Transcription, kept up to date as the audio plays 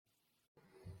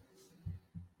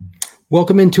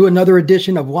Welcome into another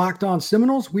edition of Locked On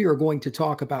Seminoles. We are going to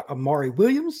talk about Amaree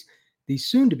Williams, the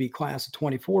soon-to-be class of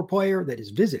 24 player that is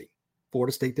visiting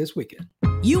Florida State this weekend.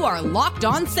 You are Locked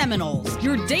On Seminoles,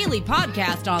 your daily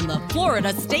podcast on the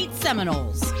Florida State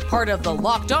Seminoles, part of the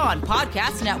Locked On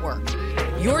Podcast Network,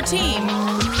 your team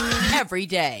every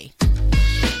day.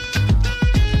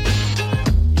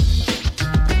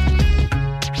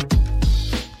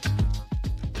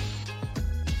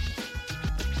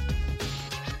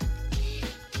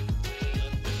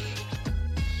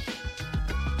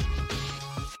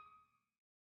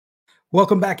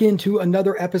 Welcome back into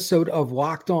another episode of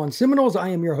Locked On Seminoles. I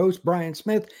am your host, Brian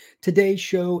Smith. Today's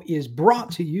show is brought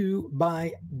to you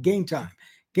by Game Time.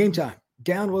 Game Time.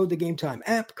 Download the Game Time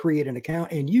app, create an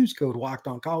account, and use code Locked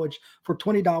On College for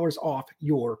 $20 off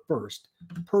your first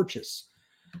purchase.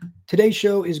 Today's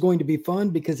show is going to be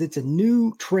fun because it's a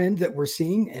new trend that we're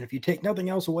seeing. And if you take nothing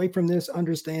else away from this,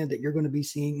 understand that you're going to be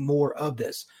seeing more of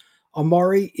this.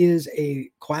 Amaree is a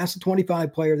class of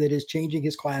 25 player that is changing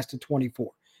his class to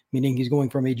 24. Meaning he's going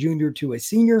from a junior to a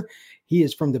senior. He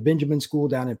is from the Benjamin School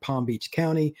down in Palm Beach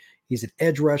County. He's an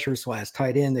edge rusher /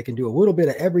 tight end that can do a little bit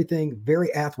of everything.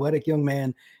 Very athletic young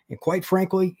man. And quite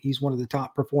frankly, he's one of the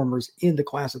top performers in the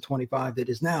class of 25 that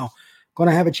is now going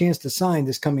to have a chance to sign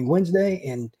this coming Wednesday.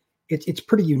 And it's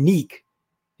pretty unique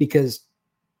because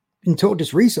until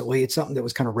just recently, it's something that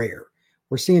was kind of rare.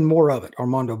 We're seeing more of it.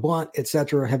 Armando Blunt, et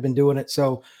cetera, have been doing it.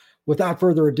 So without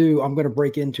further ado, I'm going to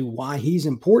break into why he's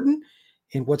important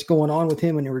and what's going on with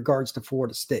him in regards to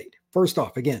Florida State. First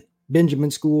off, again,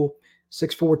 Benjamin School,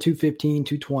 6'4", 215,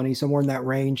 220, somewhere in that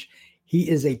range. He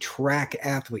is a track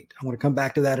athlete. I want to come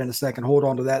back to that in a second. Hold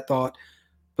on to that thought.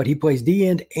 But he plays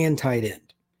D-end and tight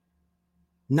end.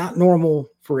 Not normal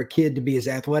for a kid to be as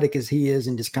athletic as he is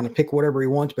and just kind of pick whatever he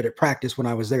wants. But at practice when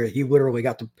I was there, he literally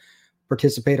got to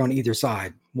participate on either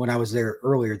side when I was there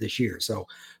earlier this year. So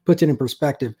puts it in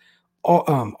perspective.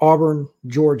 Auburn,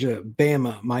 Georgia,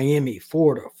 Bama, Miami,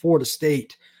 Florida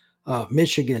State,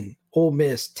 Michigan, Ole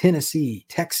Miss, Tennessee,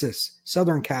 Texas,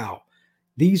 Southern Cal.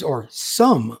 These are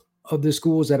some of the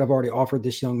schools that have already offered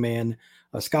this young man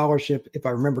a scholarship. If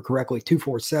I remember correctly,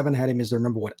 247 had him as their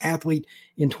number one athlete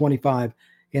in 25.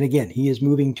 And again, he is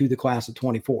moving to the class of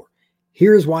 24.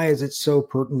 Here's why is it so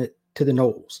pertinent to the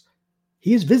Noles.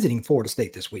 He is visiting Florida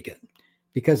State this weekend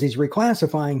because he's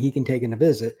reclassifying. He can take in a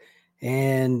visit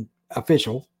and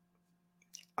official.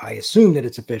 I assume that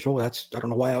it's official. I don't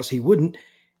know why else he wouldn't.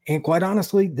 And quite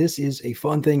honestly, this is a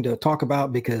fun thing to talk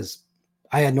about because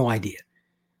I had no idea.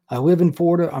 I live in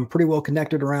Florida. I'm pretty well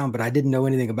connected around, but I didn't know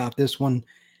anything about this one.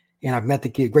 And I've met the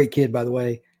kid, great kid, by the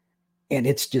way. And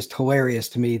it's just hilarious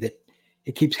to me that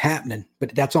it keeps happening,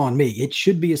 but that's on me. It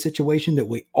should be a situation that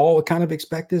we all kind of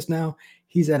expect this now.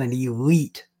 He's at an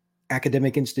elite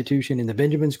academic institution in the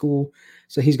Benjamin School.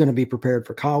 So he's going to be prepared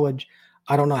for college.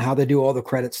 I don't know how they do all the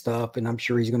credit stuff, and I'm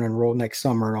sure he's going to enroll next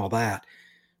summer and all that.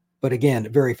 But again,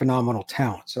 very phenomenal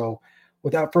talent. So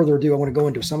without further ado, I want to go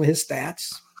into some of his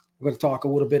stats. I'm going to talk a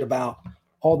little bit about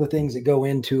all the things that go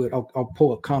into it. I'll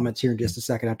pull up comments here in just a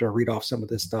second after I read off some of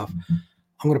this stuff.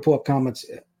 I'm going to pull up comments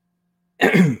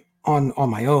on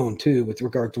my own too with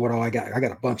regard to what all I got. I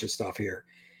got a bunch of stuff here.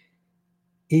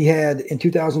 He had, in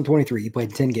 2023, he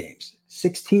played 10 games,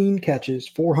 16 catches,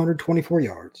 424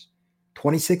 yards.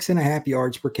 26.5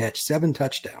 yards per catch, 7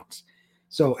 touchdowns.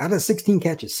 So out of 16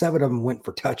 catches, 7 of them went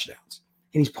for touchdowns.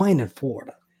 And he's playing in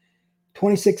Florida.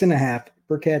 26.5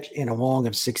 per catch and a long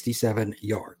of 67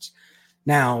 yards.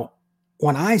 Now,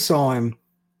 when I saw him,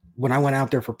 when I went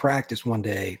out there for practice one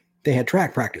day, they had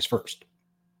track practice first.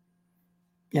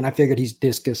 And I figured he's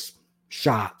discus,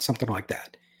 shot, something like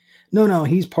that. No,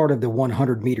 he's part of the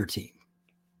 100-meter team.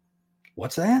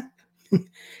 What's that?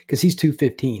 Because he's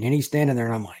 215 and he's standing there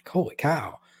and I'm like, holy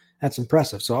cow, that's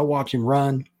impressive. So I watch him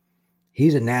run.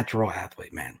 He's a natural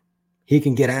athlete, man. He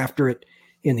can get after it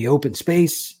in the open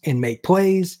space and make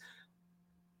plays.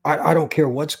 I don't care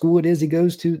what school it is he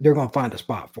goes to, they're going to find a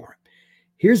spot for him.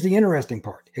 Here's the interesting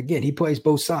part. Again, he plays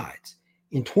both sides.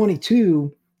 In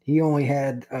 22, he only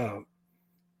had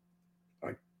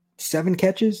 7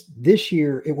 catches. This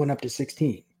year, it went up to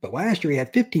 16. But last year, he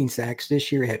had 15 sacks. This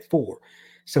year, he had 4.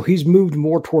 So he's moved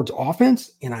more towards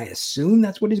offense, and I assume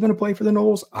that's what he's going to play for the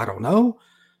Noles. I don't know,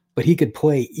 but he could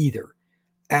play either.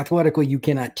 Athletically, you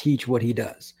cannot teach what he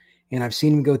does. And I've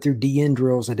seen him go through DN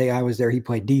drills. The day I was there, he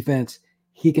played defense.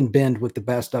 He can bend with the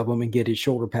best of them and get his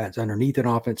shoulder pads underneath an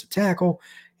offensive tackle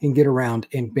and get around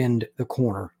and bend the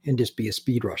corner and just be a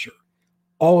speed rusher.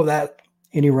 All of that,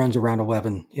 and he runs around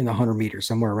 11 in the 100 meters,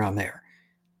 somewhere around there.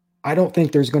 I don't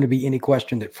think there's going to be any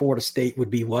question that Florida State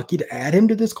would be lucky to add him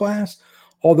to this class.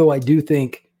 Although I do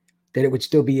think that it would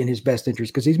still be in his best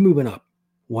interest because he's moving up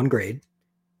one grade.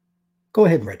 Go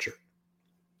ahead and redshirt.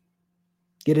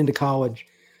 Get into college,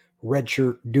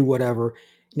 redshirt, do whatever.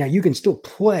 Now, you can still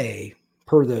play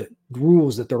per the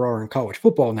rules that there are in college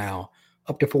football now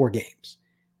up to 4 games.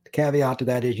 The caveat to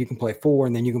that is you can play 4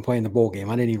 and then you can play in the bowl game.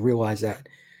 I didn't even realize that.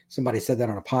 Somebody said that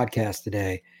on a podcast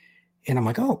today. And I'm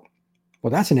like, oh,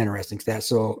 well, that's an interesting stat.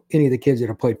 So any of the kids that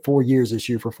have played 4 years this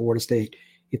year for Florida State,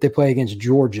 if they play against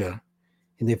Georgia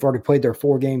and they've already played their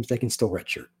 4 games, they can still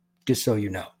redshirt, just so you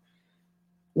know.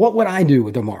 What would I do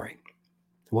with Amaree?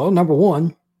 Well, number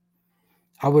one,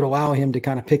 I would allow him to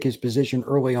kind of pick his position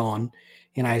early on.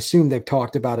 And I assume they've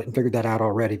talked about it and figured that out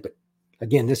already. But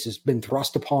again, this has been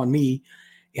thrust upon me,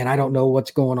 and I don't know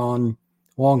what's going on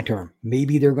long term.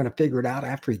 Maybe they're going to figure it out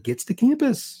after he gets to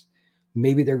campus.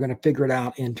 Maybe they're going to figure it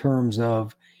out in terms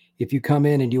of if you come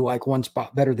in and you like one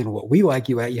spot better than what we like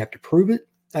you at, you have to prove it.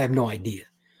 I have no idea.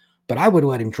 But I would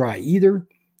let him try either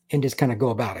and just kind of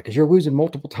go about it because you're losing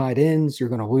multiple tight ends. You're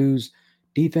going to lose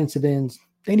defensive ends.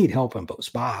 They need help in both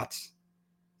spots.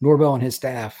 Norvell and his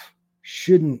staff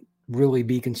shouldn't really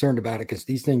be concerned about it because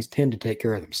these things tend to take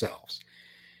care of themselves.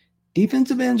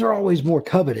 Defensive ends are always more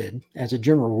coveted as a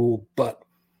general rule, but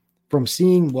from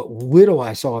seeing what little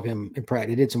I saw of him in practice,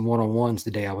 he did some one-on-ones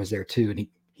the day I was there too, and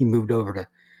he moved over to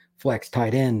flex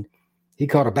tight end. He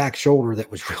caught a back shoulder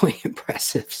that was really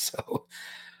impressive. So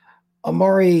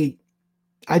Amaree,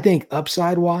 I think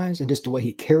upside-wise and just the way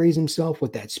he carries himself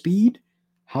with that speed,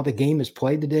 how the game is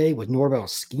played today with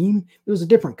Norvell's scheme. It was a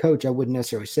different coach. I wouldn't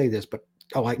necessarily say this, but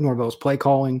I like Norvell's play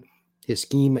calling. His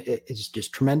scheme is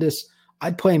just tremendous.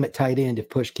 I'd play him at tight end if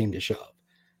push came to shove.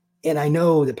 And I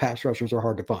know that pass rushers are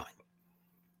hard to find.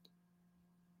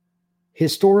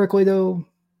 Historically, though,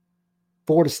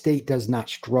 Florida State does not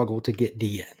struggle to get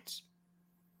DNs.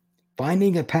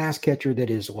 Finding a pass catcher that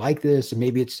is like this, and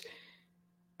maybe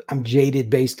I'm jaded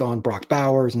based on Brock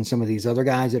Bowers and some of these other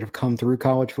guys that have come through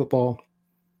college football.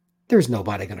 There's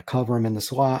nobody going to cover him in the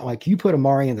slot. Like you put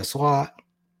Amaree in the slot,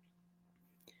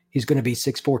 he's going to be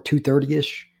 6'4",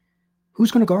 230-ish.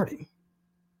 Who's going to guard him?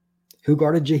 Who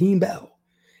guarded Jaheim Bell?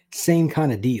 Same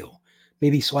kind of deal.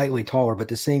 Maybe slightly taller, but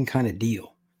the same kind of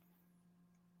deal.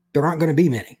 There aren't going to be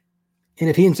many. And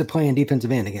if he ends up playing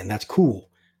defensive end again, that's cool.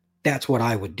 That's what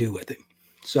I would do with him.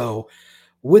 So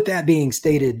with that being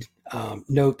stated,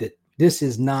 note that this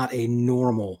is not a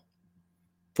normal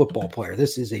football player.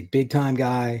 This is a big-time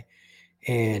guy,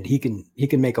 and he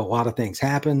can make a lot of things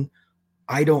happen.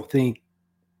 I don't think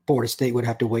Florida State would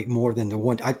have to wait more than the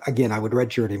one. I would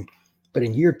redshirt him. But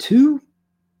in year 2,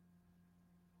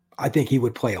 I think he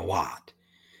would play a lot.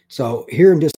 So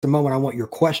here in just a moment, I want your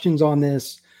questions on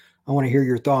this. I want to hear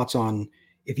your thoughts on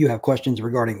if you have questions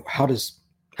regarding how does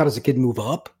a kid move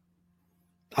up?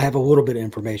 I have a little bit of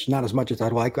information, not as much as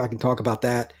I'd like. I can talk about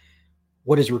that.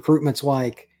 What his recruitment's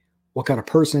like, what kind of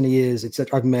person he is,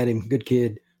 etc. I've met him, good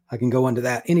kid. I can go into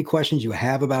that. Any questions you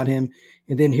have about him.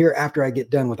 And then here, after I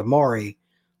get done with Amaree,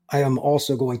 I am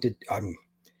also going to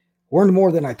learn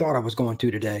more than I thought I was going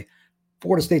to today.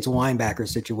 Florida State's linebacker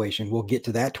situation. We'll get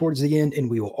to that towards the end, and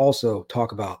we will also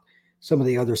talk about some of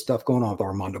the other stuff going on with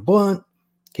Armando Blunt,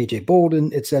 KJ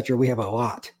Bolden, etc. We have a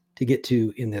lot to get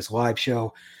to in this live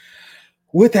show.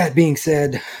 With that being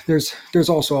said, there's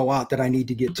also a lot that I need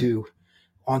to get to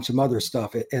on some other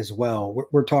stuff as well.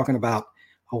 We're talking about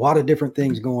a lot of different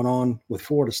things going on with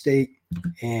Florida State,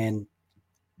 and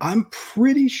I'm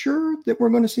pretty sure that we're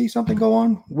going to see something go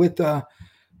on with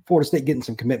Florida State getting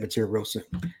some commitments here real soon.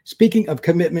 Speaking of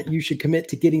commitment, you should commit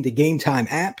to getting the Game Time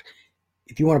app.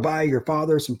 If you want to buy your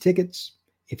father some tickets,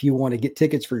 if you want to get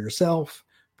tickets for yourself,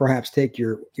 perhaps take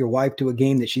your wife to a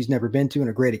game that she's never been to and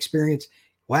a great experience,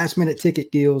 last-minute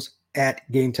ticket deals at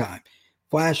Game Time.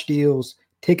 Flash deals,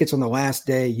 tickets on the last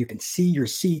day. You can see your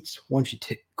seats once you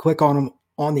click on them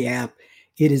on the app.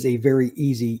 It is a very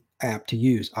easy app to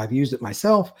use. I've used it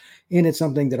myself, and it's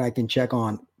something that I can check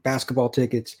on basketball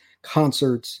tickets,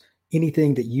 concerts,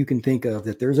 anything that you can think of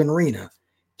that there's an arena.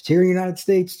 If it's here in the United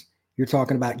States, you're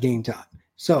talking about Game Time.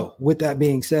 So with that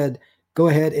being said, go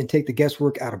ahead and take the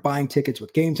guesswork out of buying tickets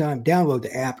with Game Time. Download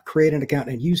the app, create an account,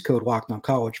 and use code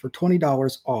LOCKEDONCollege for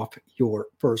 $20 off your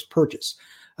first purchase.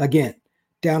 Again,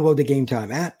 download the Game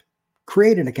Time app,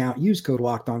 create an account, use code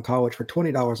LOCKEDONCollege for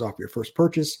 $20 off your first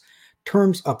purchase.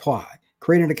 Terms apply.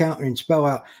 Create an account and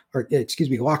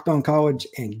Locked On College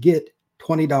and get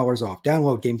 $20 off.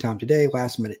 Download Game Time today.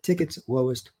 Last minute tickets,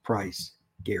 lowest price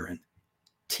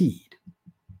guaranteed.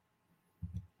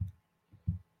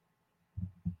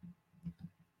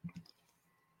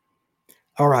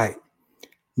 All right.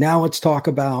 Now let's talk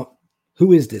about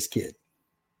who is this kid?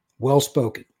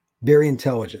 Well-spoken, very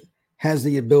intelligent, has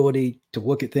the ability to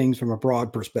look at things from a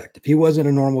broad perspective. He wasn't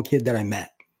a normal kid that I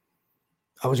met.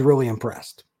 I was really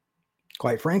impressed.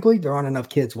 Quite frankly, there aren't enough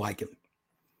kids like him.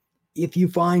 If you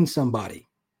find somebody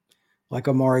like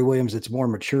Amaree Williams that's more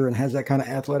mature and has that kind of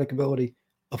athletic ability,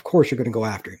 of course you're going to go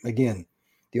after him. Again,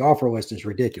 the offer list is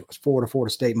ridiculous. Florida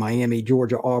State, Miami,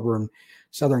 Georgia, Auburn,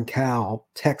 Southern Cal,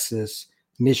 Texas,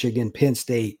 Michigan, Penn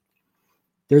State.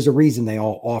 There's a reason they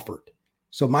all offered.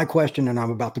 So my question, and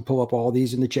I'm about to pull up all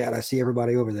these in the chat. I see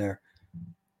everybody over there.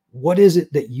 What is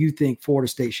it that you think Florida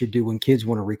State should do when kids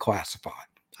want to reclassify?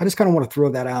 I just kind of want to throw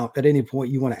that out. At any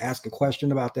point you want to ask a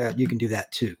question about that, you can do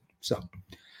that too. So,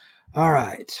 all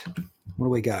right. What do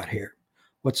we got here?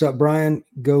 What's up, Brian?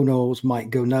 Go Knowles. Mike,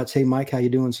 go nuts. Hey, Mike, how you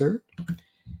doing, sir?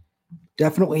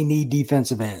 Definitely need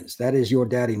defensive ends. That is your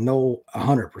daddy, Noel,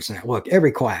 100%. Look,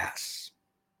 every class,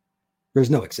 there's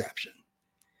no exception.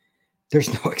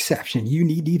 There's no exception. You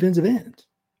need defensive ends,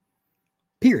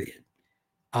 period.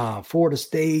 Florida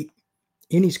State,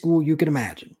 any school you can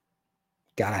imagine,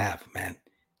 got to have them, man.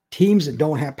 Teams that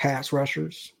don't have pass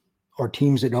rushers are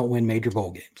teams that don't win major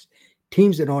bowl games.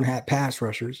 Teams that don't have pass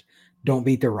rushers don't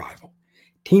beat their rival.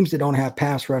 Teams that don't have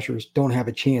pass rushers don't have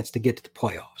a chance to get to the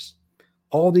playoffs.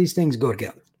 All these things go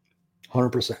together,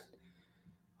 100%.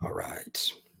 All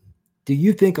right. Do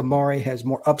you think Amaree has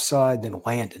more upside than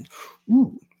Landon?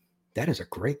 Ooh, that is a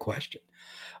great question.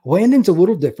 Landon's a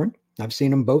little different. I've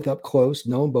seen them both up close,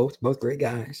 know them both great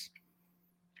guys.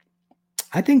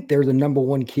 I think they're the number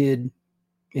one kid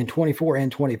in 24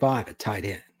 and 25 at tight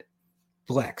end.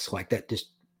 Flex, like that just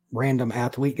random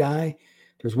athlete guy.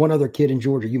 There's one other kid in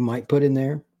Georgia you might put in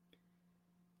there.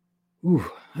 Ooh,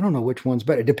 I don't know which one's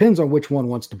better. It depends on which one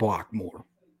wants to block more.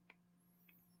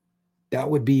 That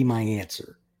would be my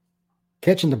answer.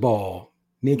 Catching the ball,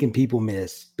 making people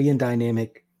miss, being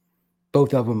dynamic,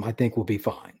 both of them I think will be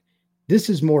fine. This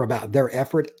is more about their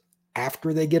effort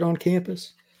after they get on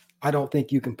campus. I don't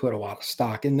think you can put a lot of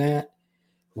stock in that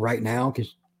right now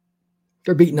because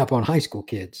they're beating up on high school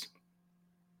kids.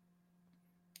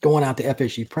 Going out to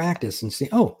FSU practice and see,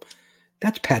 oh,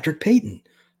 that's Patrick Payton.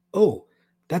 Oh,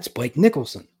 that's Blake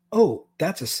Nicholson. Oh,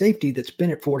 that's a safety that's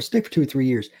been at Florida State for 2 or 3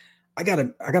 years. I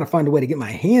gotta find a way to get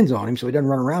my hands on him so he doesn't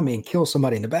run around me and kill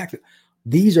somebody in the backfield.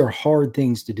 These are hard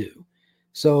things to do.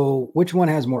 So which one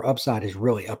has more upside is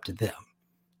really up to them.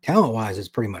 Talent-wise, it's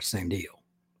pretty much the same deal.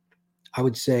 I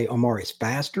would say Amaree is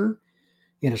faster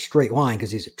in a straight line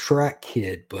because he's a track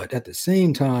kid, but at the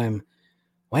same time,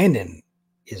 Landon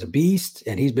is a beast,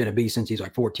 and he's been a beast since he's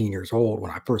like 14 years old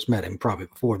when I first met him, probably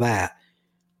before that.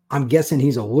 I'm guessing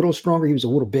he's a little stronger. He was a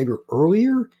little bigger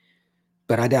earlier,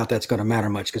 but I doubt that's going to matter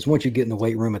much because once you get in the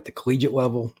weight room at the collegiate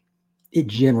level, it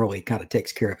generally kind of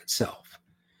takes care of itself.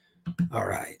 All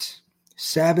right.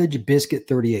 Savage Biscuit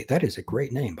 38. That is a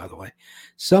great name, by the way.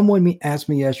 Someone asked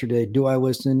me yesterday, do I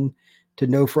listen to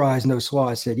No Fries, No Slaw?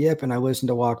 I said, yep, and I listen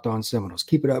to Locked On Seminoles.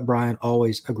 Keep it up, Brian.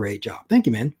 Always a great job. Thank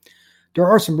you, man. There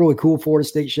are some really cool Florida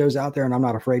State shows out there, and I'm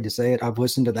not afraid to say it. I've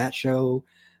listened to that show.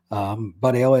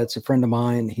 Bud Elliott's a friend of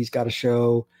mine. He's got a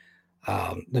show.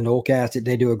 The Nolecast,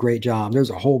 they do a great job. There's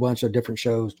a whole bunch of different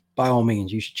shows. By all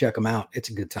means, you should check them out. It's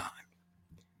a good time.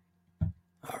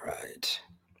 All right.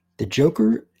 The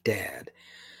Joker Dad.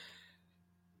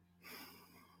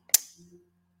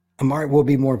 Amaree will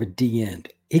be more of a D end.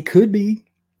 He could be.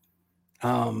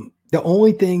 The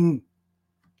only thing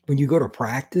when you go to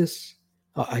practice,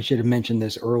 I should have mentioned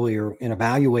this earlier in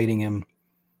evaluating him,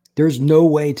 there's no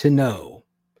way to know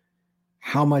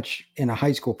how much in a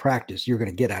high school practice you're going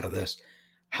to get out of this.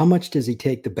 How much does he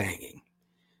take the banging?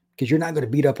 Because you're not going to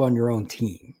beat up on your own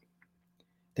team.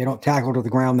 They don't tackle to the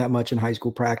ground that much in high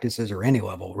school practices or any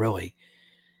level, really.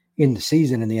 In the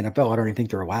season in the NFL, I don't even think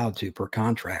they're allowed to per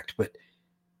contract. But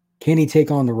can he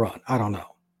take on the run? I don't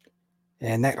know.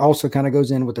 And that also kind of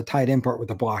goes in with the tight end part with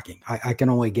the blocking. I can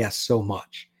only guess so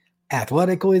much.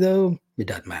 Athletically, though, it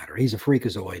doesn't matter. He's a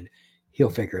freakazoid. He'll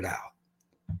figure it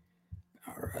out.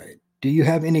 All right. Do you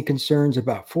have any concerns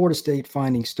about Florida State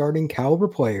finding starting caliber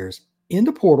players in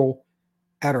the portal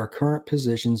at our current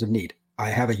positions of need? I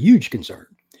have a huge concern.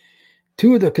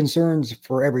 Two of the concerns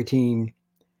for every team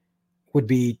would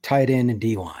be tight end and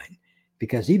D-line.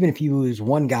 Because even if you lose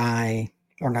one guy,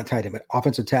 or not tight end, but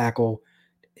offensive tackle,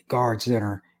 guard,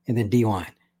 center, and then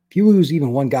D-line. If you lose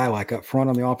even one guy like up front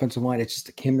on the offensive line, it's just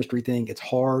a chemistry thing. It's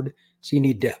hard. So you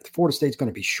need depth. Florida State's going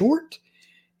to be short,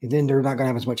 and then they're not going to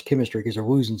have as much chemistry because they're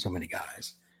losing so many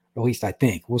guys. Or at least I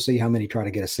think. We'll see how many try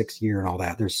to get a 6th year and all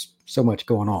that. There's so much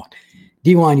going on.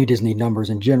 D-line, you just need numbers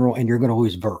in general, and you're going to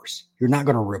lose Verse. You're not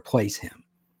going to replace him.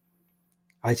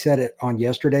 I said it on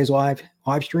yesterday's live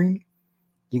stream.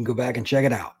 You can go back and check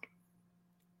it out.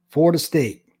 Florida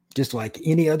State, just like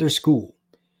any other school,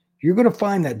 you're going to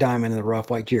find that diamond in the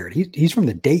rough like Jared. He's from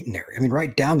the Dayton area. I mean,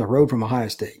 right down the road from Ohio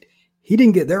State. He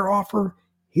didn't get their offer.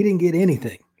 He didn't get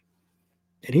anything.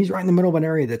 And he's right in the middle of an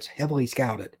area that's heavily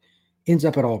scouted. Ends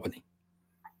up at Albany.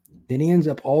 Then he ends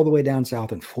up all the way down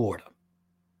south in Florida.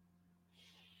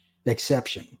 The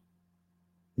exception,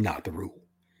 not the rule.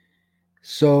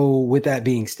 So with that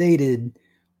being stated,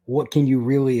 what can you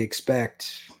really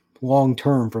expect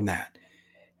long-term from that?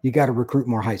 You got to recruit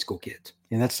more high school kids.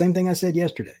 And that's the same thing I said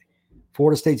yesterday.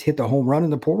 Florida State's hit the home run in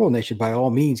the portal, and they should by all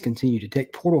means continue to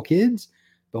take portal kids.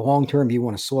 But long-term, you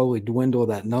want to slowly dwindle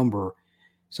that number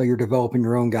so you're developing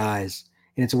your own guys,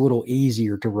 and it's a little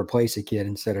easier to replace a kid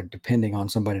instead of depending on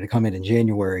somebody to come in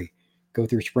January, go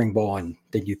through spring ball, and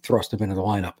then you thrust them into the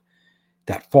lineup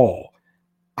that fall.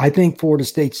 I think Florida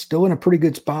State's still in a pretty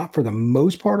good spot for the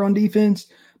most part on defense,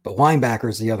 but linebacker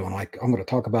is the other one. Like, I'm going to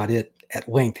talk about it at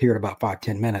length here in about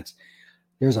 5-10 minutes.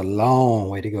 There's a long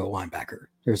way to go at linebacker.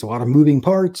 There's a lot of moving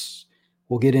parts.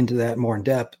 We'll get into that more in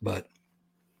depth, but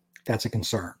that's a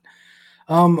concern.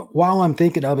 While I'm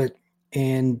thinking of it,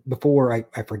 and before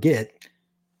I forget,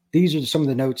 these are some of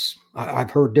the notes.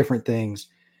 I've heard different things.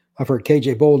 I've heard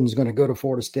KJ Bolden's going to go to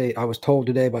Florida State. I was told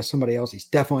today by somebody else he's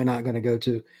definitely not going to go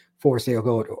to Florida State. He'll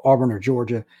go to Auburn or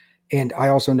Georgia. And I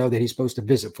also know that he's supposed to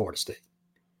visit Florida State.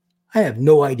 I have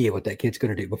no idea what that kid's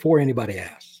going to do before anybody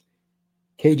asks.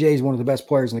 KJ is one of the best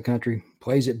players in the country,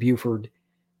 plays at Buford.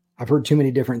 I've heard too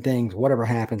many different things. Whatever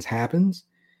happens, happens.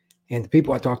 And the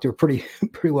people I talk to are pretty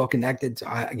well connected. So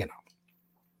I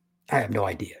have no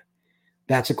idea.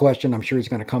 That's a question I'm sure is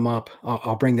going to come up.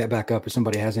 I'll bring that back up if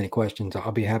somebody has any questions.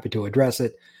 I'll be happy to address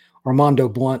it. Armando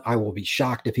Blunt, I will be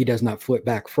shocked if he does not flip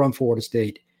back from Florida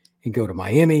State and go to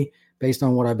Miami based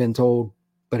on what I've been told.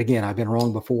 But again, I've been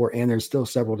wrong before, and there's still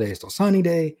several days till signing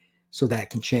day, so that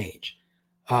can change.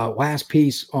 Last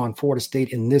piece on Florida State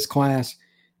in this class,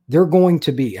 they're going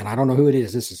to be, and I don't know who it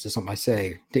is. This is just something I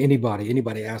say to anybody.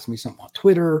 Anybody asks me something on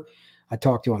Twitter, I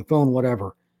talk to you on the phone,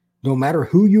 whatever. No matter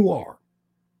who you are,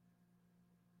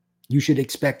 you should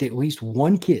expect at least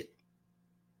one kid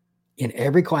in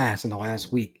every class in the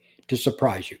last week to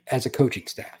surprise you as a coaching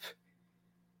staff.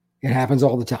 It happens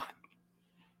all the time.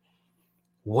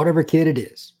 Whatever kid it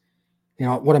is. You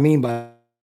know, what I mean by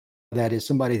that is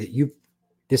somebody that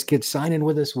this kid's signing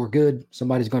with us, we're good.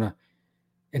 Somebody's going to,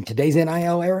 in today's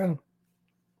NIL era,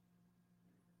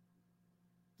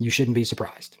 you shouldn't be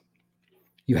surprised.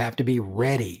 You have to be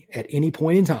ready at any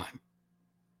point in time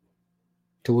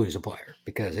to lose a player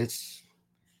because it's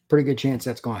a pretty good chance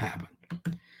that's going to happen.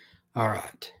 All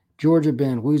right. Georgia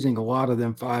been losing a lot of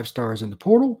them 5 stars in the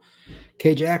portal.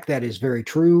 K-Jack, that is very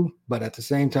true, but at the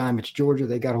same time, it's Georgia.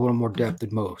 They got a little more depth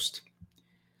than most.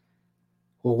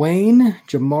 Well, Wayne,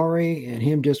 Jamari, and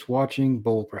him just watching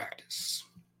bowl practice.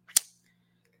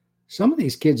 Some of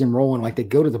these kids enrolling, like they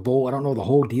go to the bowl. I don't know the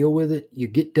whole deal with it. You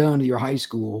get done to your high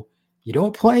school. You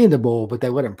don't play in the bowl, but they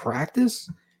let them practice.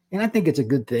 And I think it's a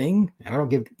good thing. I don't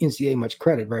give NCAA much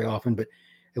credit very often, but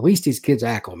at least these kids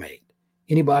acclimate.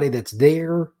 Anybody that's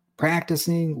there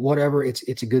practicing, whatever, it's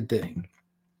a good thing.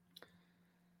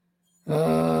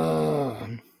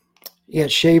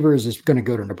 Shavers is going to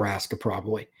go to Nebraska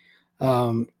probably.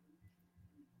 EMG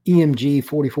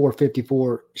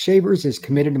 4454. Shavers is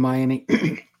committed to Miami,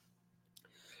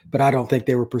 but I don't think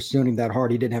they were pursuing him that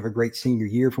hard. He didn't have a great senior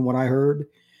year from what I heard,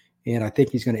 and I think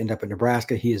he's going to end up in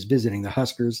Nebraska. He is visiting the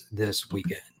Huskers this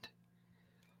weekend.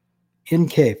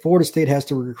 NK, Florida State has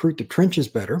to recruit the trenches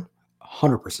better,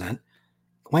 100%.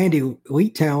 Land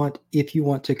elite talent if you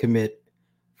want to commit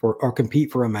for or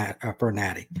compete for a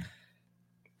natty.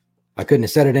 I couldn't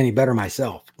have said it any better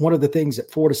myself. One of the things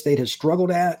that Florida State has struggled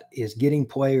at is getting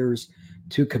players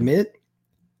to commit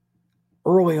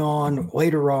early on,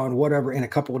 later on, whatever, in a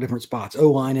couple of different spots.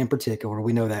 O-line in particular,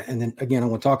 we know that. And then, again, I'm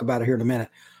going to talk about it here in a minute.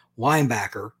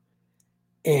 Linebacker,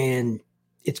 and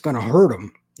it's going to hurt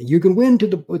them. You can win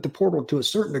with the portal to a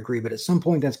certain degree, but at some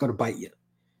point that's going to bite you.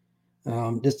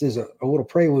 Just as a little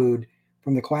prelude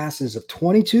from the classes of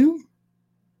 22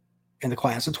 and the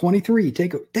class of 23.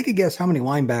 Take a guess how many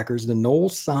linebackers the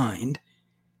Noles signed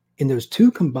in those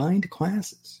 2 combined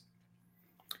classes.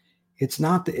 It's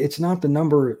not the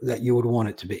number that you would want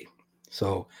it to be.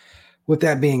 So with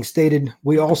that being stated,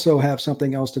 we also have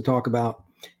something else to talk about,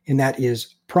 and that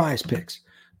is Prize Picks.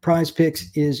 Prize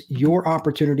Picks is your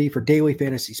opportunity for daily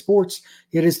fantasy sports.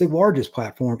 It is the largest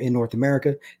platform in North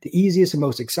America, the easiest and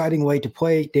most exciting way to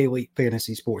play daily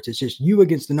fantasy sports. It's just you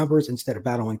against the numbers instead of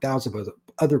battling thousands of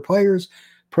other players,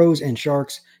 pros and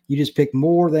sharks. You just pick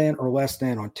more than or less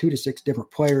than on 2 to 6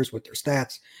 different players with their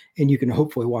stats, and you can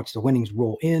hopefully watch the winnings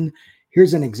roll in.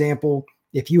 Here's an example.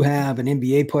 If you have an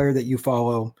NBA player that you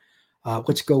follow,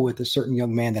 Let's go with a certain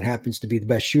young man that happens to be the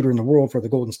best shooter in the world for the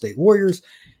Golden State Warriors,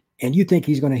 and you think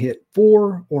he's going to hit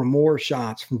 4 or more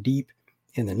shots from deep,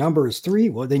 and the number is 3,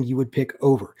 well, then you would pick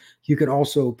over. You can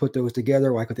also put those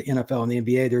together, like with the NFL and the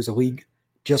NBA. There's a league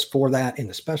just for that. In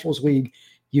the Specials League,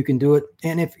 you can do it.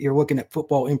 And if you're looking at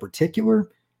football in particular,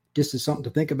 just as something to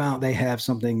think about, they have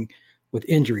something with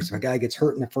injuries. If a guy gets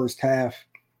hurt in the first half,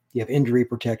 you have injury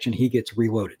protection, he gets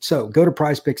reloaded. So go to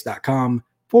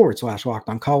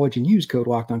prizepicks.com/LockedOnCollege and use code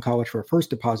LockedOnCollege for a first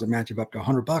deposit match of up to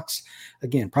 $100.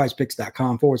 Again,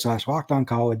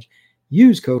 prizepicks.com/LockedOnCollege.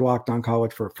 Use code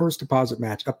LockedOnCollege for a first deposit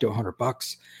match up to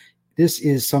 $100. This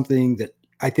is something that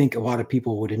I think a lot of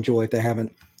people would enjoy if they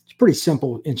haven't. It's pretty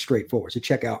simple and straightforward. So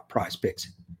check out Prize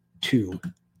Picks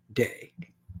today.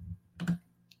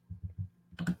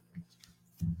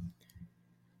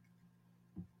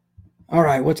 All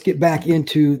right, let's get back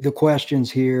into the questions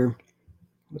here.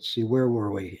 Let's see, where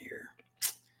were we here?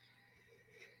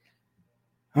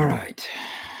 All right.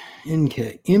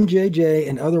 NK, MJJ,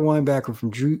 and other linebacker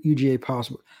from UGA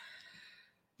possible.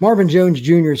 Marvin Jones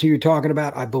Jr. is who you're talking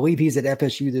about. I believe he's at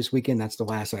FSU this weekend. That's the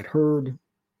last I'd heard.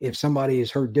 If somebody has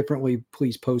heard differently,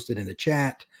 please post it in the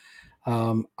chat.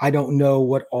 I don't know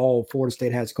what all Florida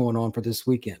State has going on for this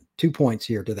weekend. 2 points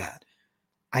here to that.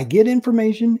 I get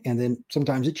information, and then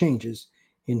sometimes it changes.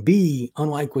 And B,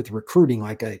 unlike with recruiting,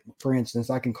 for instance,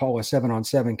 I can call a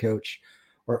 7-on-7 coach,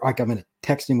 or like I've been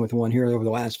texting with one here over the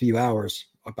last few hours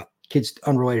about kids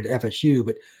unrelated to FSU,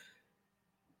 but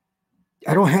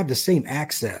I don't have the same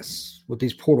access with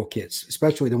these portal kids,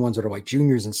 especially the ones that are like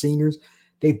juniors and seniors.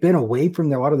 They've been away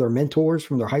from a lot of their mentors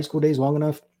from their high school days long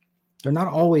enough. They're not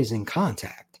always in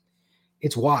contact.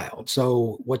 It's wild.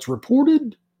 So what's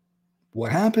reported,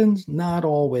 what happens, not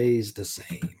always the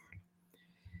same.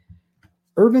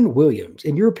 Irvin Williams,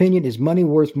 in your opinion, is money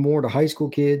worth more to high school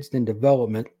kids than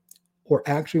development or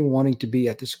actually wanting to be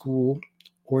at the school,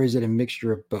 or is it a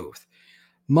mixture of both?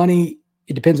 Money,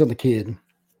 it depends on the kid.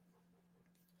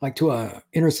 Like to a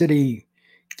inner city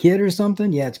kid or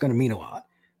something, yeah, it's going to mean a lot.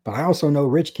 But I also know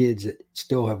rich kids that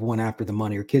still have went after the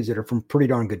money, or kids that are from pretty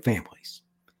darn good families.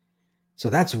 So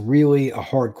that's really a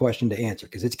hard question to answer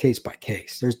because it's case by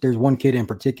case. There's one kid in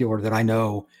particular that I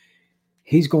know,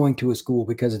 he's going to a school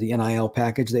because of the NIL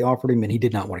package they offered him, and he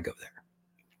did not want to go there.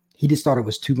 He just thought it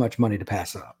was too much money to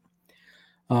pass up.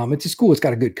 It's a school that's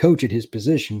got a good coach at his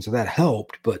position, so that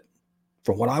helped. But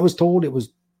from what I was told, it was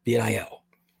the NIL.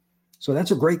 So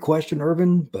that's a great question,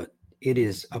 Irvin, but it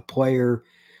is a player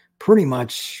pretty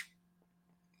much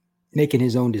making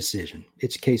his own decision.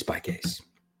 It's case by case.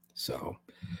 So,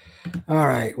 all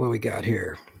right, what we got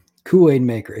here? Kool-Aid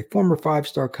Maker, a former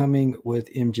 5-star coming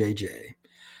with MJJ.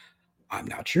 I'm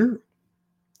not sure.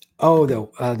 Oh, the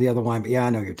other linebacker. Yeah, I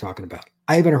know what you're talking about.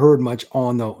 I haven't heard much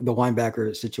on the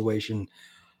linebacker situation.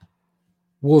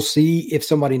 We'll see if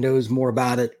somebody knows more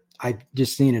about it. I've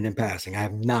just seen it in passing. I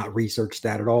have not researched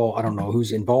that at all. I don't know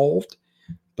who's involved,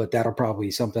 but that'll probably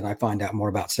be something I find out more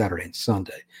about Saturday and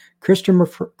Sunday.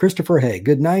 Christopher Hay,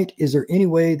 good night. Is there any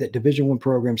way that Division I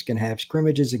programs can have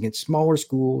scrimmages against smaller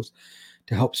schools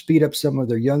to help speed up some of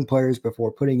their young players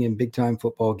before putting in big-time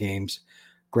football games?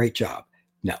 Great job.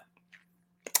 No.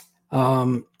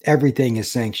 Everything is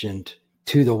sanctioned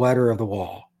to the letter of the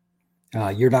law.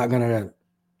 You're not going to –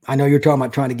 I know you're talking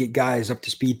about trying to get guys up to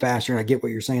speed faster, and I get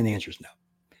what you're saying. The answer is no.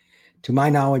 To my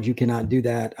knowledge, you cannot do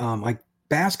that. Like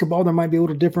basketball, there might be a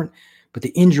little different, but the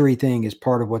injury thing is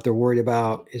part of what they're worried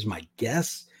about, is my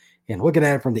guess. And looking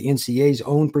at it from the NCAA's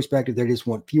own perspective, they just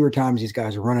want fewer times these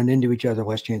guys are running into each other,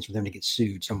 less chance for them to get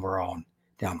sued somewhere on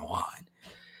down the line.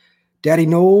 Daddy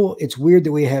Noel, it's weird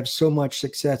that we have so much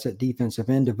success at defensive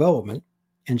end development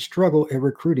and struggle at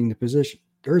recruiting the position.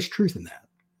 There is truth in that.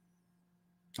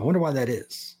 I wonder why that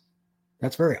is.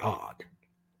 That's very odd.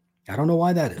 I don't know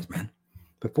why that is, man.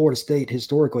 But Florida State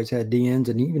historically has had DNs,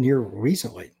 and even here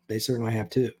recently, they certainly have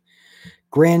too.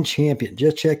 Grand champion,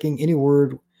 just checking. Any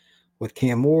word with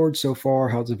Cam Ward so far?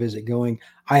 How's the visit going?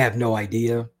 I have no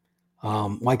idea.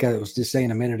 Like I was just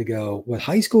saying a minute ago, with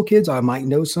high school kids, I might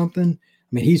know something.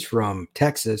 I mean, he's from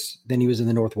Texas, then he was in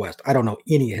the Northwest. I don't know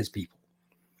any of his people.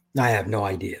 I have no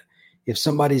idea. If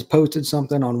somebody's posted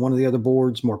something on one of the other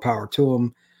boards, more power to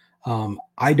them.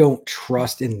 I don't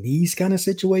trust in these kind of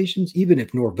situations. Even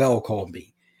if Norvell called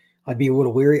me, I'd be a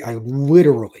little weary. I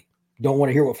literally don't want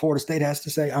to hear what Florida State has to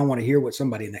say. I want to hear what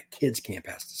somebody in that kid's camp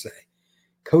has to say.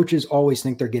 Coaches always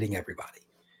think they're getting everybody.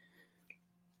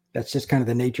 That's just kind of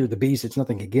the nature of the beast. It's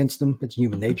nothing against them. It's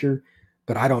human nature.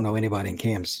 But I don't know anybody in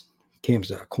Cam's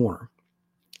corner.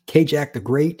 K-Jack the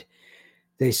Great.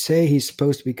 They say he's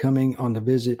supposed to be coming on the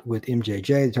visit with MJJ.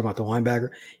 They're talking about the linebacker.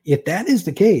 If that is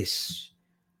the case,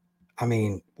 I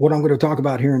mean, what I'm going to talk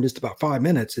about here in just about 5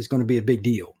 minutes is going to be a big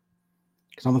deal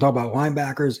because I'm going to talk about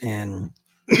linebackers and,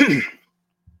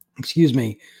 excuse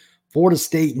me, Florida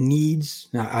State needs.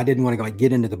 Now, I didn't want to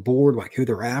get into the board, like who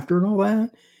they're after and all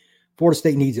that. Florida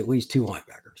State needs at least 2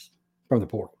 linebackers from the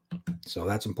portal. So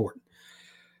that's important.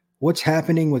 What's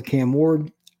happening with Cam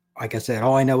Ward? Like I said,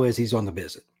 all I know is he's on the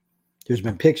visit. There's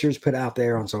been pictures put out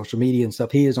there on social media and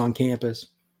stuff. He is on campus.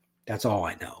 That's all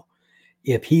I know.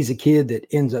 If he's a kid that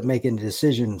ends up making a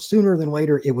decision sooner than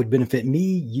later, it would benefit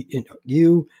me,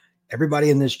 you, everybody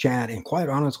in this chat, and quite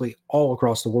honestly, all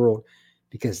across the world,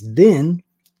 because then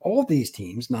all of these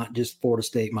teams, not just Florida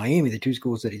State, Miami, the 2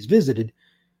 schools that he's visited,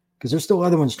 because there's still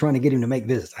other ones trying to get him to make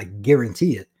visits, I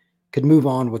guarantee it, could move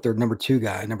on with their number 2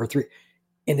 guy, number 3,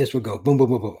 and this would go boom, boom,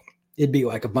 boom, boom. It'd be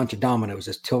like a bunch of dominoes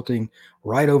just tilting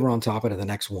right over on top of the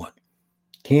next one.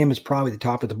 Cam is probably the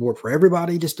top of the board for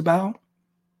everybody, just about,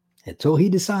 until he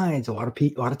decides. A lot of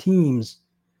teams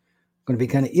are going to be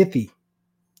kind of iffy.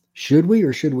 Should we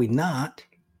or should we not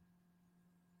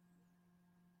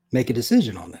make a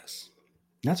decision on this?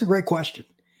 That's a great question.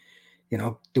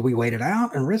 Do we wait it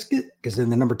out and risk it? Because then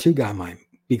the number 2 guy might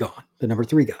be gone, the number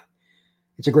 3 guy.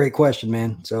 It's a great question,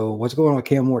 man. So what's going on with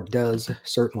Cam Ward does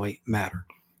certainly matter.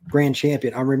 Grand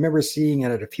champion. I remember seeing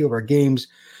it at a few of our games.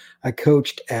 I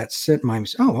coached at St.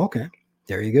 Mimes. Oh, okay.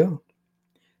 There you go.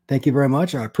 Thank you very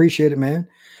much. I appreciate it, man.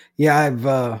 Yeah,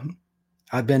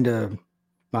 I've been to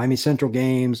Miami Central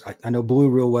games. I know Blue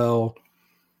real well.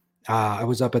 I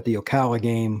was up at the Ocala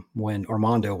game when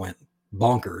Armando went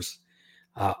bonkers.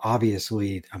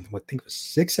 Obviously, I think it was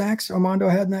 6 sacks Armando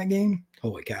had in that game.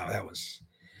 Holy cow,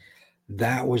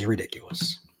 that was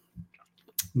ridiculous.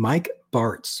 Mike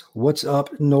Bartz, what's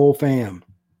up, Noel fam?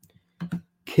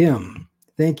 Kim,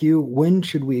 thank you. When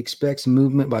should we expect some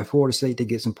movement by Florida State to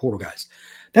get some portal guys?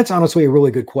 That's honestly a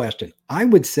really good question. I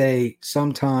would say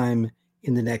sometime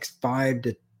in the next 5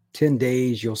 to 10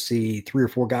 days, you'll see 3 or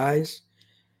 4 guys.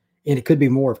 And it could be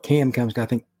more if Cam comes. I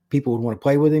think people would want to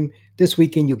play with him. This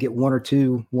weekend, you'll get one or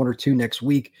two next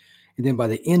week. And then by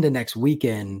the end of next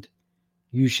weekend,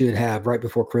 you should have, right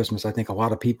before Christmas, I think a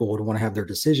lot of people would want to have their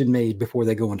decision made before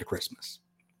they go into Christmas.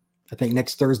 I think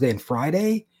next Thursday and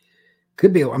Friday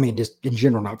could be, just in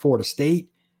general, not Florida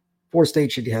State. Florida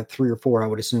State should have 3 or 4, I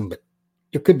would assume, but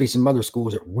there could be some other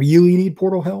schools that really need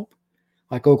portal help.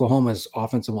 Like Oklahoma's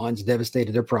offensive line's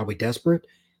devastated. They're probably desperate.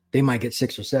 They might get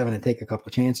 6 or 7 and take a couple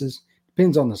of chances.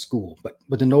 Depends on the school. But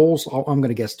with the Knowles, I'm going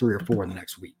to guess 3 or 4 in the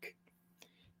next week.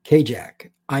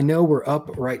 K-Jack, I know we're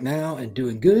up right now and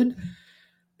doing good,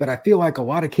 but I feel like a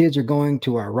lot of kids are going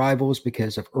to our rivals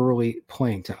because of early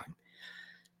playing time.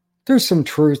 There's some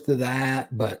truth to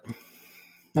that, but,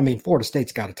 Florida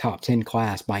State's got a top 10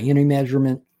 class by any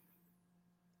measurement.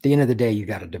 At the end of the day, you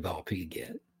got to develop who you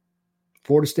get.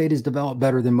 Florida State is developed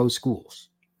better than most schools,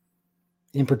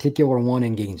 in particular one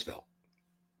in Gainesville.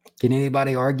 Can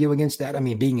anybody argue against that?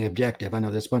 Being objective, I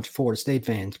know there's a bunch of Florida State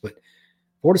fans, but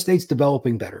Florida State's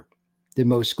developing better than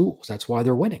most schools. That's why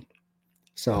they're winning.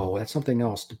 So that's something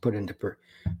else to put into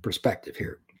perspective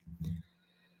here.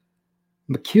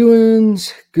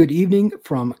 McEwen's, good evening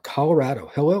from Colorado.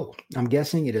 Hello. I'm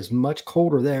guessing it is much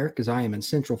colder there because I am in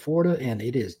Central Florida, and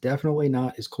it is definitely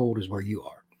not as cold as where you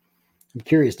are. I'm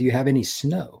curious, do you have any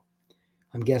snow?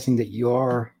 I'm guessing that you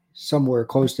are somewhere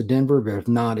close to Denver, but if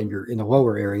not, in the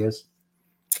lower areas,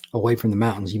 away from the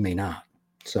mountains, you may not.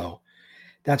 So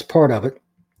that's part of it.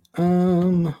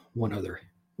 One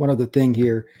other thing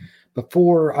here.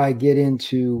 Before I get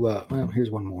into,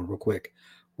 here's one more real quick.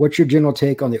 What's your general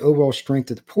take on the overall strength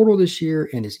of the portal this year,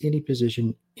 and is any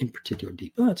position in particular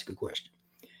deep? Oh, that's a good question.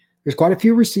 There's quite a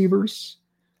few receivers.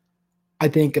 I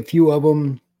think a few of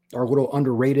them are a little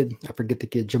underrated. I forget the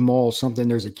kid, Jamal something.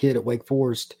 There's a kid at Wake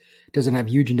Forest. Doesn't have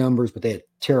huge numbers, but they had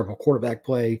terrible quarterback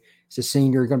play. He's a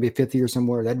senior, going to be a 5th year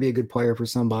somewhere. That'd be a good player for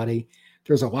somebody.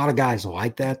 There's a lot of guys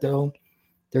like that, though.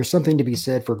 There's something to be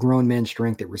said for grown men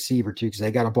strength at receiver, too, because they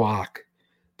got to block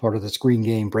part of the screen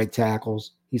game, break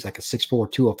tackles. He's like a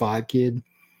 6'4", 205 kid.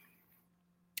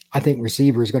 I think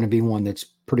receiver is going to be one that's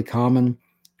pretty common.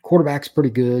 Quarterback's pretty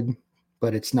good,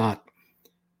 but it's not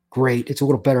great. It's a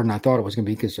little better than I thought it was going to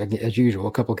be because, as usual,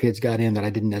 a couple of kids got in that I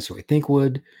didn't necessarily think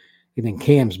would. I think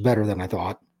Cam's better than I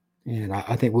thought. And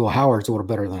I think Will Howard's a little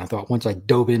better than I thought. Once I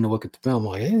dove in to look at the film,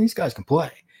 I'm like, hey, these guys can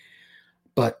play.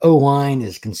 But O-line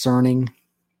is concerning,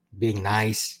 being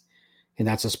nice. And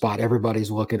that's a spot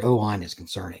everybody's looking. O-line is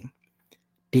concerning.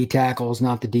 D-tackle is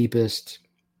not the deepest.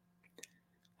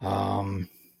 Walter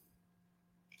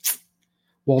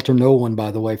Nolan,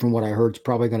 by the way, from what I heard, is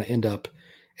probably going to end up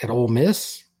at Ole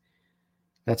Miss.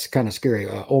 That's kind of scary.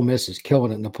 Ole Miss is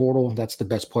killing it in the portal. That's the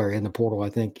best player in the portal, I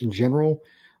think, in general.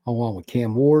 along with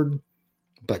Cam Ward.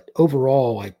 But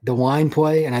overall, like the line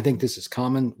play, and I think this is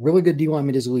common, really good D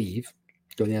linemen just leave,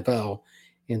 go to the NFL,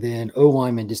 and then O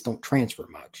linemen just don't transfer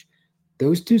much.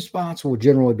 Those two spots will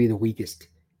generally be the weakest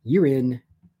year in,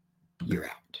 year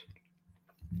out.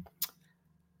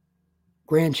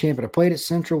 Grand champion. I played at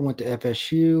Central, went to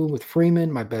FSU with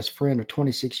Freeman, my best friend of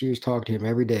 26 years, talked to him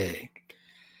every day.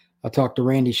 I talked to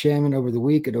Randy Shamman over the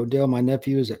week, and Odell, my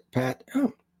nephew, is at Pat.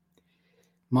 Oh,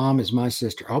 Mom is my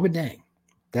sister. Oh, but dang.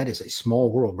 That is a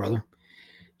small world, brother.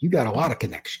 You got a lot of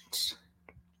connections.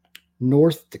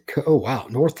 North Dakota. Oh, wow.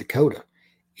 North Dakota.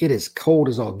 It is cold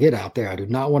as all get out there. I do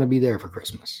not want to be there for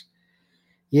Christmas.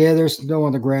 Yeah, there's snow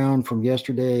on the ground from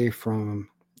yesterday from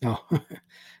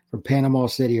Panama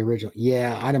City originally.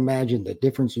 Yeah, I'd imagine the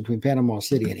difference between Panama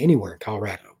City and anywhere in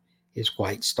Colorado is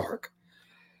quite stark.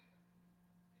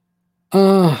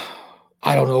 I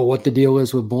don't know what the deal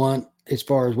is with Blunt as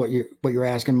far as what you're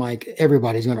asking, Mike.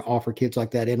 Everybody's going to offer kids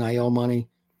like that NIL money.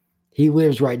 He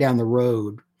lives right down the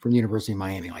road from the University of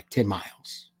Miami, like 10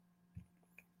 miles.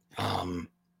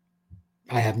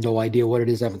 I have no idea what it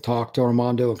is. I haven't talked to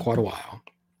Armando in quite a while.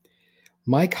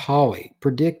 Mike Hawley,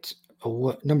 predict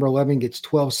number 11 gets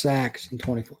 12 sacks in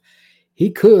 24. He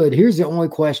could. Here's the only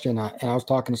question, and I was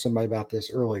talking to somebody about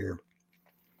this earlier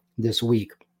this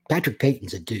week. Patrick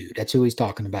Payton's a dude. That's who he's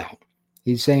talking about.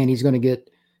 He's saying he's going to get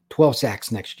 12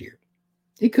 sacks next year.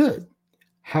 He could.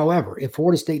 However, if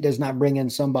Florida State does not bring in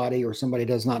somebody or somebody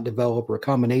does not develop or a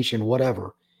combination,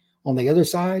 whatever, on the other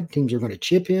side, teams are going to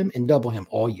chip him and double him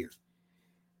all year.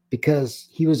 Because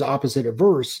he was opposite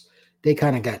adverse, they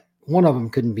kind of got, one of them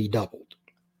couldn't be doubled.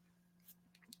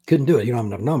 Couldn't do it. You don't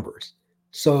have enough numbers.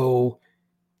 So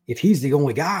if he's the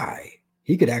only guy,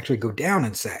 he could actually go down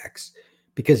in sacks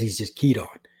because he's just keyed on.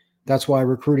 That's why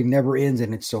recruiting never ends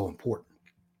and it's so important.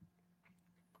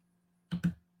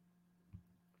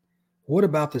 What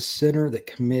about the center that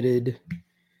committed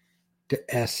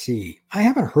to SC? I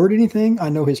haven't heard anything. I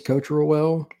know his coach real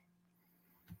well.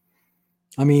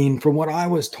 I mean, from what I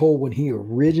was told when he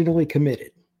originally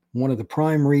committed, one of the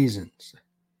prime reasons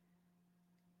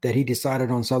that he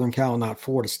decided on Southern Cal, not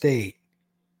Florida State,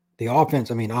 the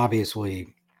offense, I mean,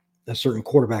 obviously a certain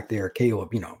quarterback there,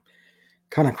 Caleb,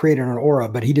 kind of created an aura,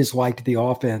 but he just liked the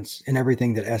offense and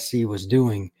everything that SC was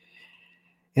doing.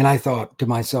 And I thought to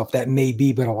myself, that may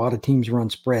be, but a lot of teams run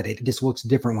spread. It just looks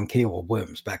different when Caleb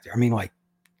Williams back there. I mean, like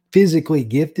physically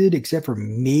gifted, except for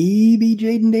maybe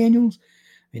Jaden Daniels.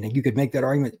 I mean, you could make that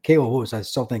argument. Caleb Williams, I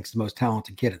still think, is the most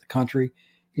talented kid in the country.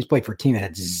 He's played for a team that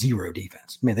had zero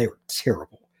defense. Man, they were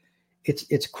terrible. It's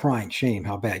a crying shame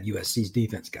how bad USC's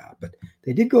defense got. But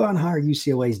they did go out and hire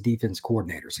UCLA's defense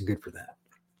coordinator, so good for that.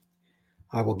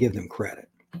 I will give them credit.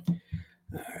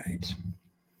 All right.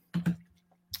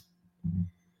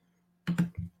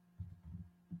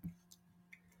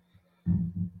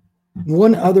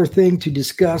 One other thing to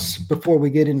discuss before we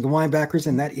get into the linebackers,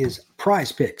 and that is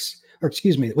Prize Picks.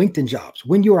 LinkedIn Jobs.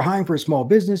 When you are hiring for a small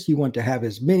business, you want to have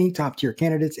as many top-tier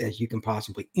candidates as you can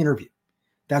possibly interview.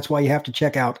 That's why you have to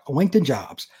check out LinkedIn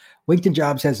Jobs. LinkedIn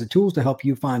Jobs has the tools to help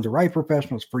you find the right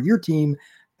professionals for your team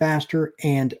faster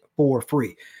and for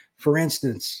free. For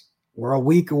instance, we're a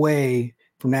week away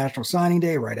from National Signing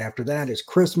Day. Right after that is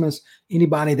Christmas.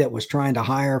 Anybody that was trying to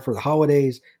hire for the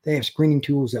holidays, they have screening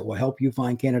tools that will help you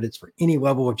find candidates for any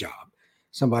level of job.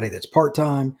 Somebody that's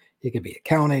part-time, it could be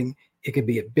accounting, it could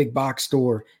be a big box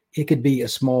store, it could be a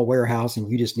small warehouse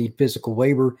and you just need physical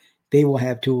labor. They will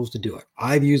have tools to do it.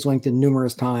 I've used LinkedIn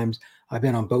numerous times. I've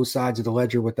been on both sides of the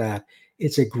ledger with that.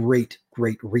 It's a great,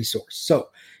 great resource. So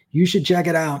you should check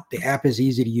it out. The app is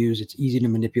easy to use. It's easy to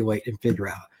manipulate and figure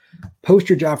out. Post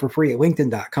your job for free at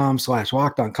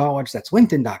linkedin.com/lockedoncollege. That's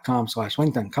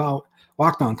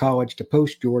linkedin.com/lockedoncollege to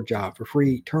post your job for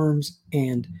free. Terms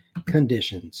and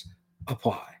conditions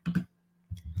apply.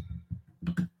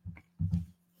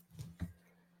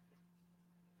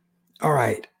 All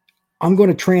right. I'm going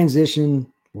to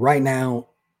transition right now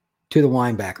to the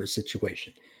linebacker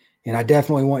situation. And I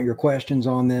definitely want your questions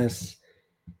on this.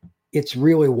 It's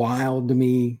really wild to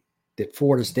me that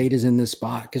Florida State is in this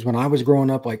spot. Because when I was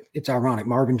growing up, like, it's ironic.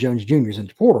 Marvin Jones Jr. is in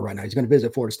the portal right now. He's going to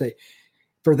visit Florida State.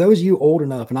 For those of you old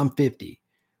enough, and I'm 50,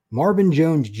 Marvin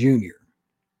Jones Jr.,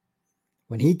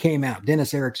 when he came out,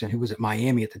 Dennis Erickson, who was at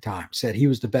Miami at the time, said he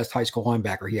was the best high school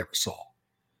linebacker he ever saw.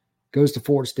 Goes to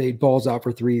Florida State, balls out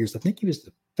for 3 years. I think he was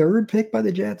the third pick by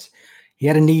the Jets. He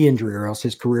had a knee injury or else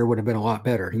his career would have been a lot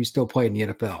better. He still played in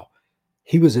the NFL.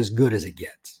 He was as good as it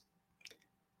gets.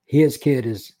 His kid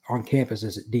is on campus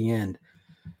as at the end.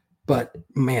 But,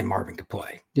 man, Marvin could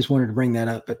play. Just wanted to bring that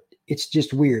up. But it's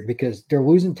just weird because they're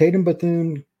losing Tatum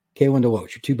Bethune, Kalen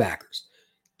DeLoach, your two backers.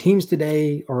 Teams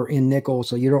today are in nickel,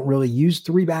 so you don't really use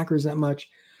three backers that much,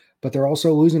 but they're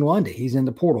also losing Lundy. He's in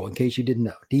the portal, in case you didn't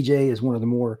know. DJ is one of the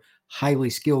more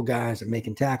highly skilled guys at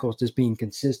making tackles, just being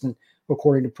consistent,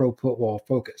 according to Pro Football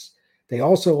Focus. They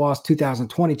also lost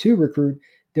 2022 recruit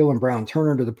Dylan Brown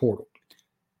Turner to the portal.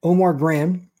 Omar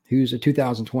Graham, who's a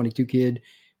 2022 kid,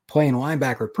 playing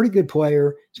linebacker, pretty good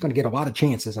player. He's going to get a lot of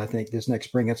chances, I think, this next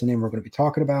spring. That's the name we're going to be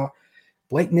talking about.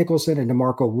 Blake Nicholson and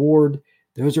DeMarco Ward,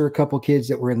 those are a couple kids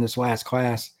that were in this last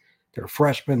class. They're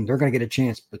freshmen. They're going to get a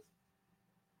chance, but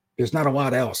there's not a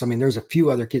lot else. I mean, there's a few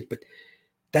other kids, but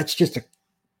that's just a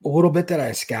little bit that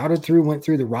I scouted through, went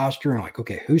through the roster, and like,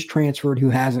 okay, who's transferred, who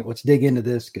hasn't? Let's dig into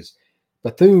this, because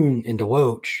Bethune and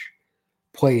Deloach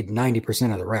played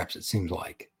 90% of the reps, it seems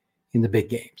like, in the big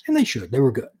games. And they should. They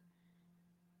were good.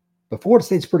 But Florida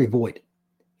State's pretty void.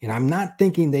 And I'm not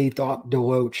thinking they thought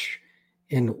Deloach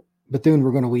and Bethune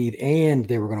were going to leave and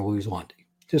they were going to lose Lundy.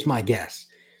 Just my guess.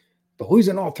 But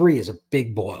losing all three is a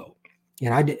big blow.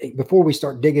 And before we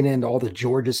start digging into all the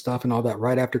Georgia stuff and all that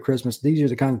right after Christmas, these are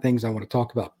the kind of things I want to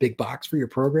talk about. Big box for your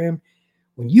program.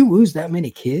 When you lose that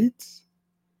many kids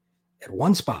at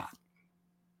one spot,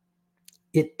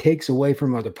 it takes away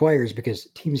from other players because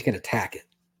teams can attack it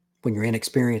when you're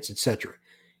inexperienced, etc.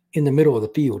 In the middle of the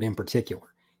field in particular.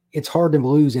 It's hard to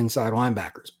lose inside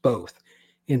linebackers, both,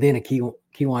 and then a key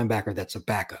linebacker that's a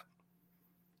backup.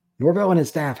 Norvell and his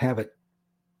staff have it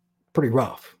pretty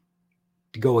rough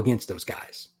to go against those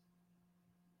guys.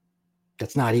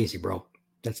 That's not easy, bro.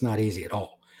 That's not easy at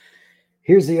all.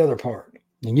 Here's the other part,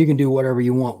 and you can do whatever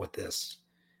you want with this,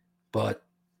 but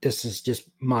this is just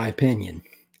my opinion.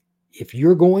 If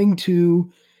you're going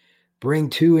to bring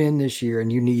two in this year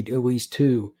and you need at least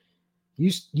two,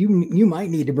 you might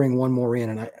need to bring one more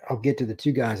in, and I'll get to the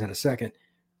two guys in a second,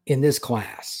 in this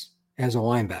class as a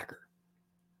linebacker.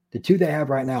 The two they have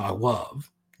right now I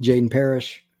love, Jaden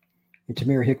Parrish and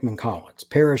Tamir Hickman Collins.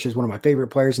 Parrish is one of my favorite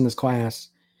players in this class.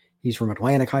 He's from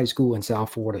Atlantic High School in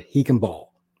South Florida. He can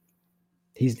ball.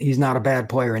 He's not a bad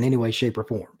player in any way, shape, or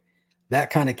form. That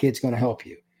kind of kid's going to help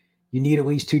you. You need at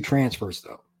least two transfers,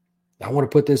 though. I want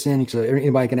to put this in so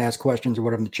anybody can ask questions or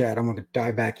whatever in the chat. I'm going to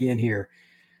dive back in here.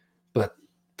 But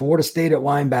Florida State at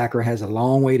linebacker has a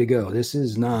long way to go. This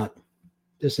is not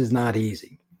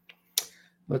easy.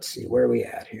 Let's see, where are we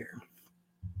at here?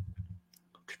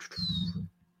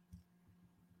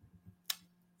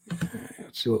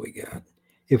 Let's see what we got.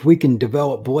 If we can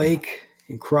develop Blake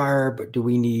and Cryer, but do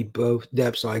we need both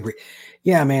depths? I agree.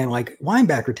 Yeah, man, like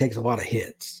linebacker takes a lot of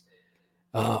hits.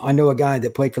 I know a guy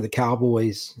that played for the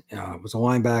Cowboys, was a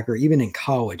linebacker. Even in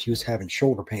college, he was having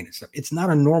shoulder pain and stuff. It's not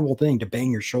a normal thing to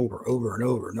bang your shoulder over and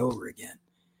over and over again.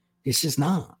 It's just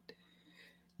not.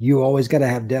 You always got to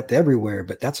have depth everywhere,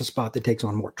 but that's a spot that takes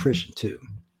on more attrition too.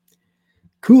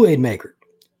 Kool-Aid maker.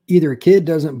 Either a kid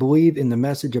doesn't believe in the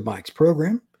message of Mike's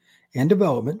program and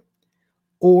development,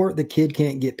 or the kid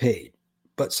can't get paid.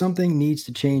 But something needs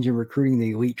to change in recruiting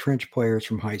the elite trench players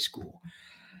from high school.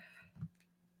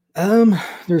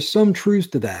 There's some truth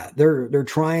to that. They're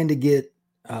trying to get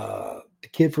the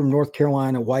kid from North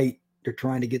Carolina, White. They're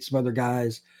trying to get some other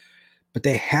guys, but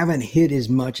they haven't hit as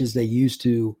much as they used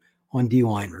to on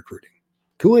D-line recruiting.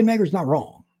 Kool-Aid maker's not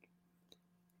wrong.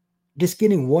 Just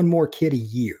getting one more kid a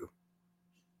year,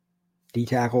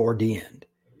 D-tackle or D-end,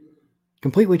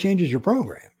 completely changes your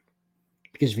program.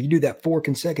 Because if you do that 4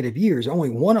 consecutive years,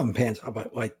 only one of them pans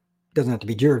out. Like, doesn't have to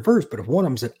be Jared Verse, but if one of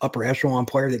them's an upper echelon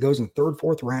player that goes in the 3rd,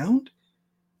 4th round,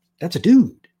 that's a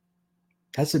dude.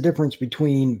 That's the difference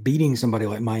between beating somebody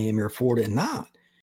like Miami or Florida and not.